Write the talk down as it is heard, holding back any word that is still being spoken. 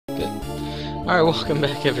Alright, welcome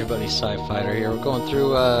back everybody, Sci-Fighter here. We're going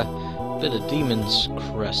through a bit of Demon's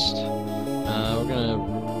Crest. We're gonna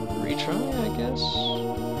retry, I guess?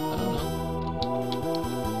 I don't know.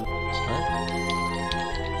 Start?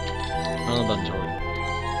 None of the buttons are working.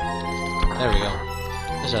 There we go.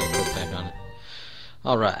 Just had to click back on it.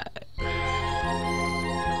 Alright.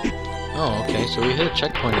 Oh, okay, so we hit a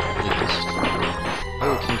checkpoint at least.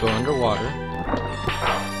 Oh, we can go underwater.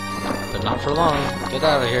 But not for long. Get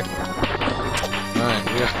out of here. Alright,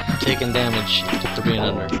 we are taking damage for being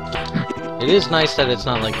under. It is nice that it's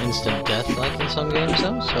not like instant death like in some games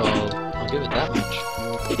though, so I'll give it that much.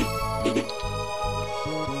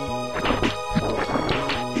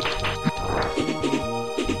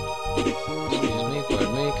 Excuse me,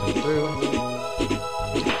 pardon me, come through.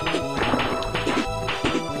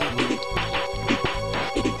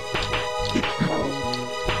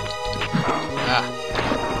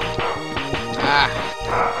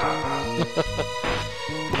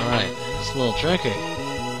 Alright, it's a little tricky.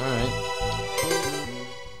 Alright.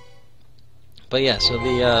 But yeah, so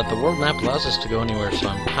the world map allows us to go anywhere, so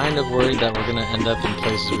I'm kind of worried that we're gonna end up in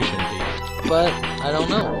places we shouldn't be. But I don't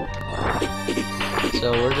know.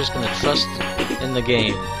 So we're just gonna trust in the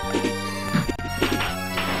game.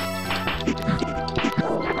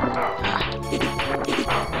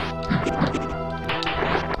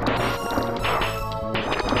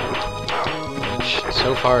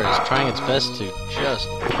 So far is trying its best to just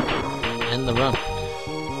end the run.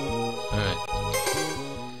 Alright.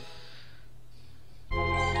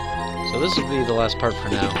 So this will be the last part for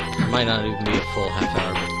now. It might not even be a full half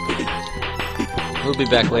hour, but we'll be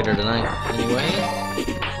back later tonight anyway.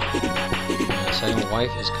 My second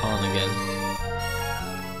wife is calling again.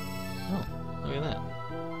 Oh, look at that.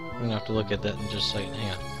 I'm gonna have to look at that in just a second.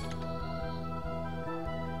 Hang on.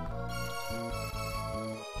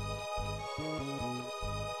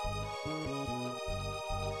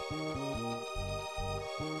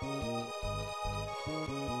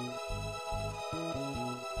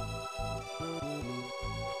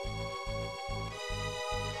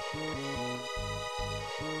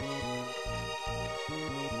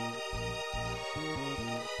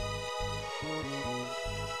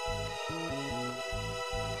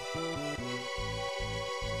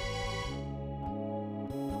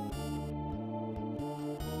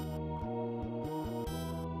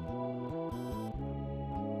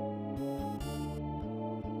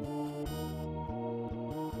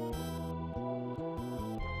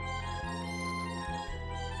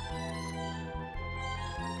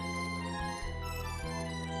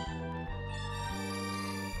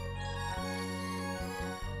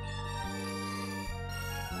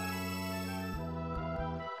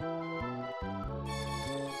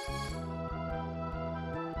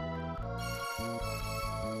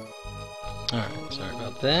 Alright, sorry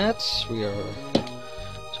about that. We are...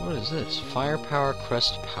 So what is this? Firepower,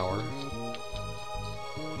 Crest Power.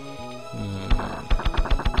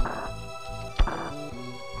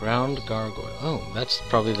 Ground Gargoyle. Oh, that's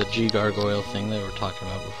probably the G Gargoyle thing they were talking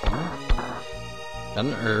about before. Got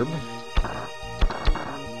an herb.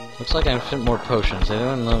 Looks like I can fit more potions. They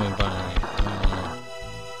don't let me buy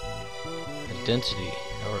any. Identity.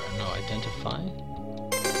 Or, no, identify?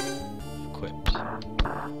 Equipped.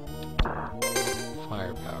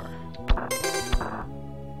 Firepower.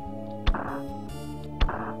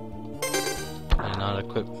 Can I not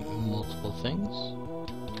equip multiple things?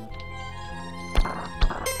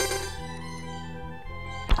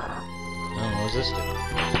 Oh, what does this do?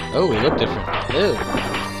 Oh, we look different. Ew.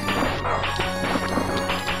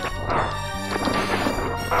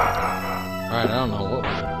 Alright, I don't know what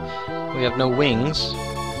we have no wings.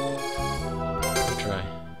 Let me try.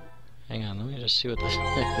 Hang on, let me just see what this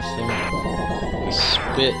thing we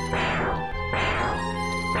spit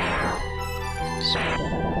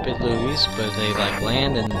loogies, but they like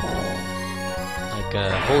land in like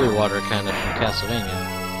holy water kind of from Castlevania.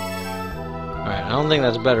 Alright, I don't think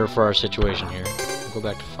that's better for our situation here. We'll go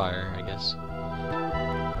back to fire, I guess.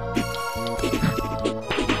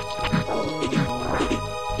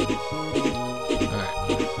 Alright.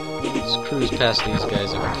 Let's cruise past these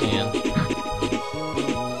guys if we can.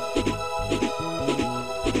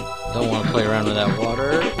 Don't want to play around with that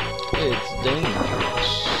water. It's dangerous.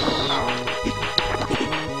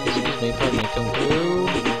 Excuse me, pardon me, come through.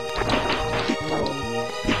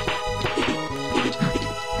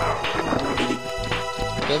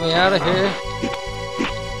 Get me out of here.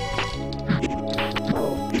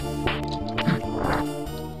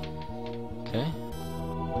 Okay.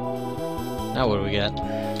 Now what do we got?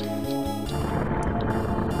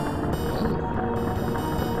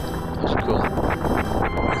 That's cool.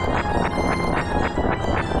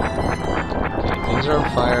 Things are on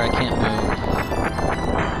fire, I can't move.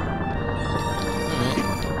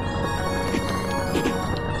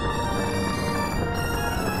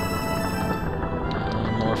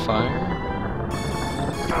 Alright. More fire.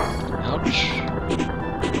 Ouch.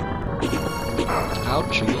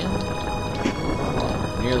 Ouch again.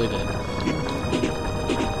 Nearly dead.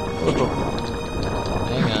 Whoa.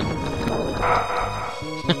 Hang on.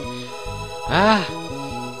 Ah!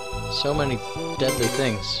 So many deadly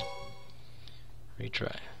things.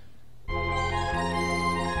 Retry. We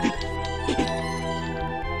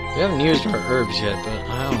haven't used our herbs yet, but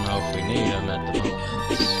I don't know if we need them at the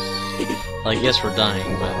moment. Like, yes, we're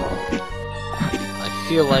dying, but I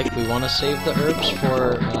feel like we want to save the herbs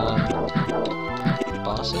for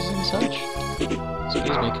bosses and such.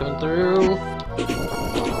 Excuse me, coming through.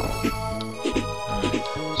 Alright,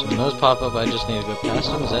 so when those pop up, I just need to go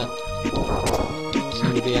past them. Is that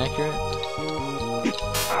seem to be accurate?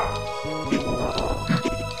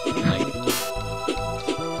 Like,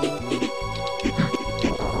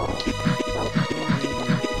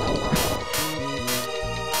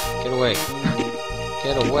 get away!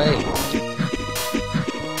 Get away!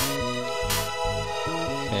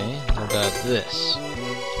 Okay, what about this?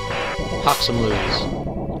 Hoxamloos.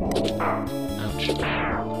 Ouch. No.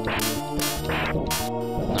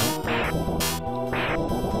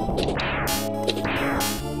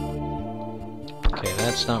 Okay,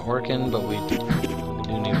 that's not working, but we do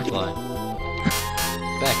need to fly.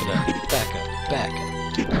 Back it up, back up, back up. Back up.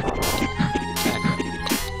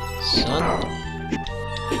 Son.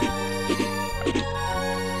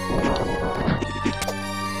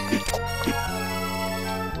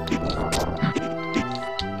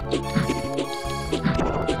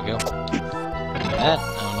 That. I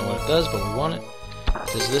don't know what it does, but we want it.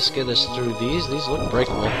 Does this get us through these? These look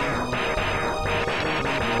breakable.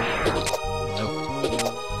 Nope.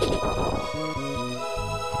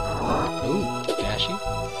 Ooh, dashy.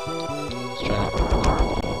 Let's try that.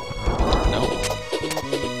 Nope.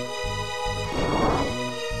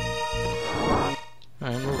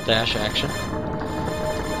 Alright, a little dash action.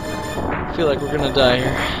 I feel like we're gonna die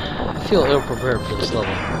here. I feel ill-prepared for this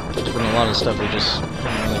level. There's been a lot of stuff we just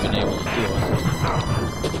haven't really been able to deal with.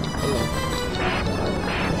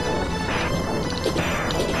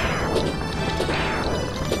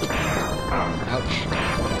 Ouch.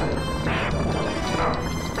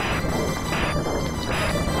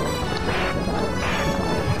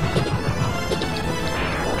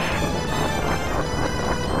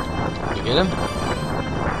 You get him?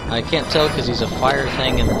 I can't tell because he's a fire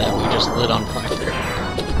thing and that we just lit on fire.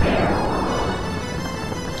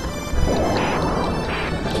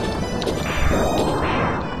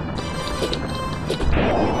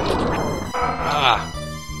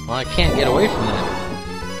 Well, I can't get away from that.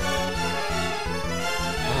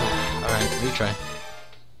 Alright, retry.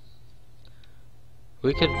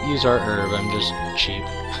 We could use our herb, I'm just cheap.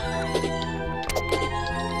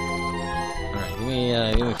 Alright,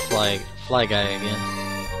 give me fly guy again.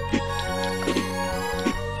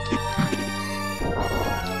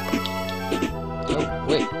 Oh,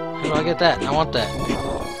 wait, how do I get that? I want that.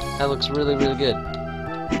 That looks really, really good.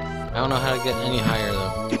 I don't know how to get any higher, though.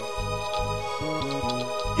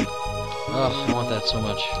 Oh, I want that so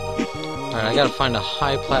much. Alright, I gotta find a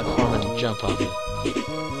high platform and jump off it.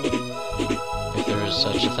 If there is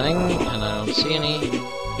such a thing, and I don't see any.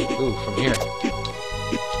 Ooh, from here.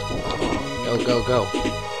 Go, go, go.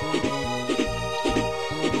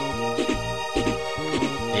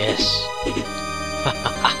 Yes.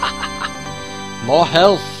 More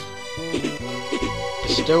health!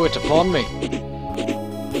 Bestow it upon me.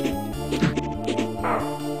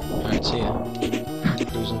 Alright, see ya.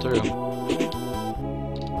 Cruising through.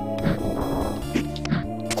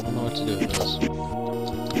 To do with this. Give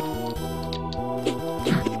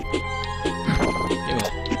me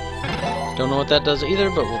that. Don't know what that does either,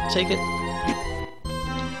 but we'll take it.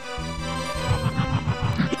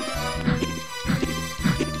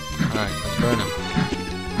 Alright, let's burn him.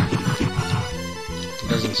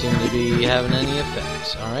 Doesn't seem to be having any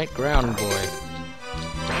effects. Alright, ground boy.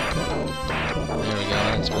 There we go,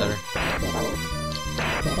 that's better.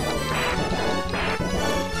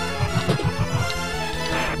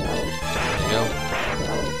 Go.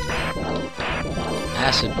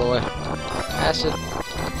 Acid, boy. Acid.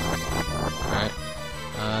 Alright.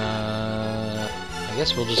 I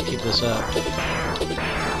guess we'll just keep this up.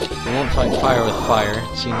 We won't fight fire with fire.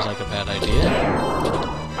 It seems like a bad idea.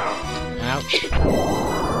 Ouch.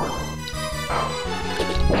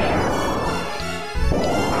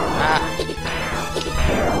 Ah!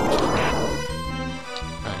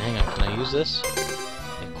 Alright, hang on. Can I use this?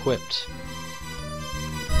 Equipped.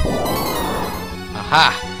 Ha!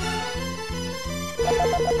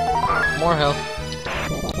 More health.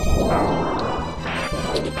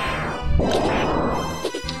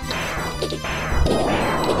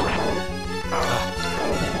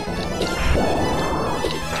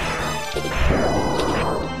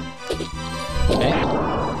 Okay.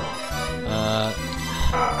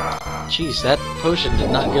 Jeez, that potion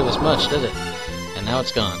did not give us much, did it? And now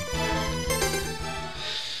it's gone.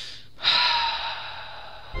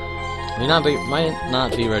 We might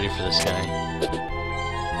not be ready for this guy.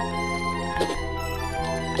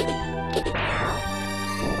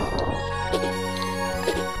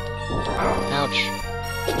 Ouch.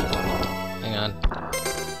 Hang on.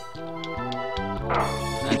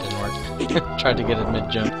 That didn't work. Tried to get it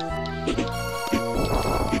mid-jump.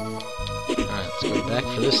 Alright, let's go back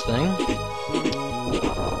for this thing.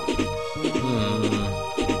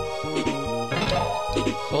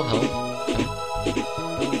 Full health.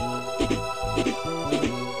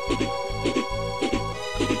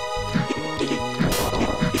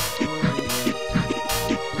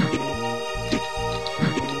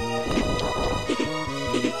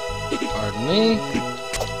 Pardon me.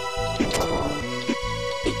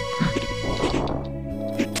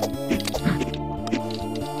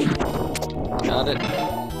 Got it.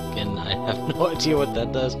 Again, I have no idea what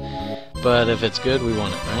that does, but if it's good, we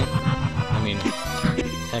want it, right? I mean,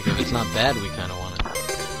 heck, if it's not bad, we kind of want it.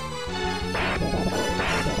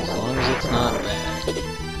 As long as it's not bad.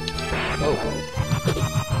 Oh.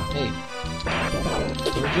 Hey.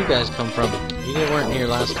 Where'd you guys come from? You weren't here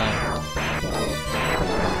last time.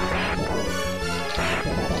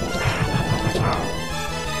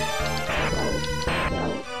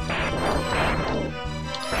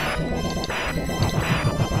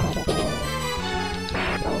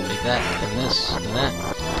 Take that, and this, and that.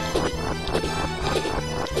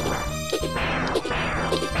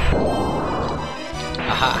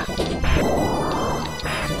 Aha!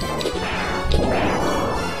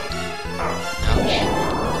 Ouch.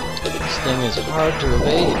 This thing is hard to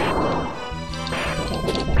evade.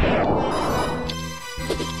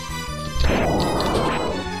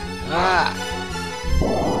 Ah!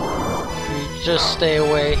 You just stay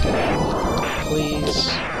away, please.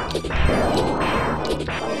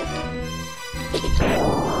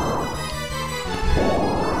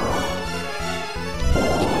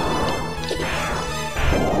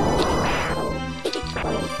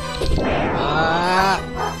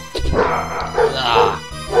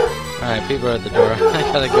 Alright, people are at the door. I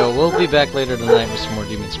gotta go. We'll be back later tonight with some more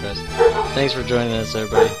Demon's Crest. Thanks for joining us,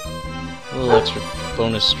 everybody. A little extra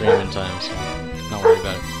bonus streaming time, so not worry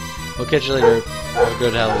about it. We'll catch you later. Have a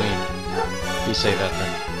good Halloween. Be safe out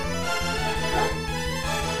there.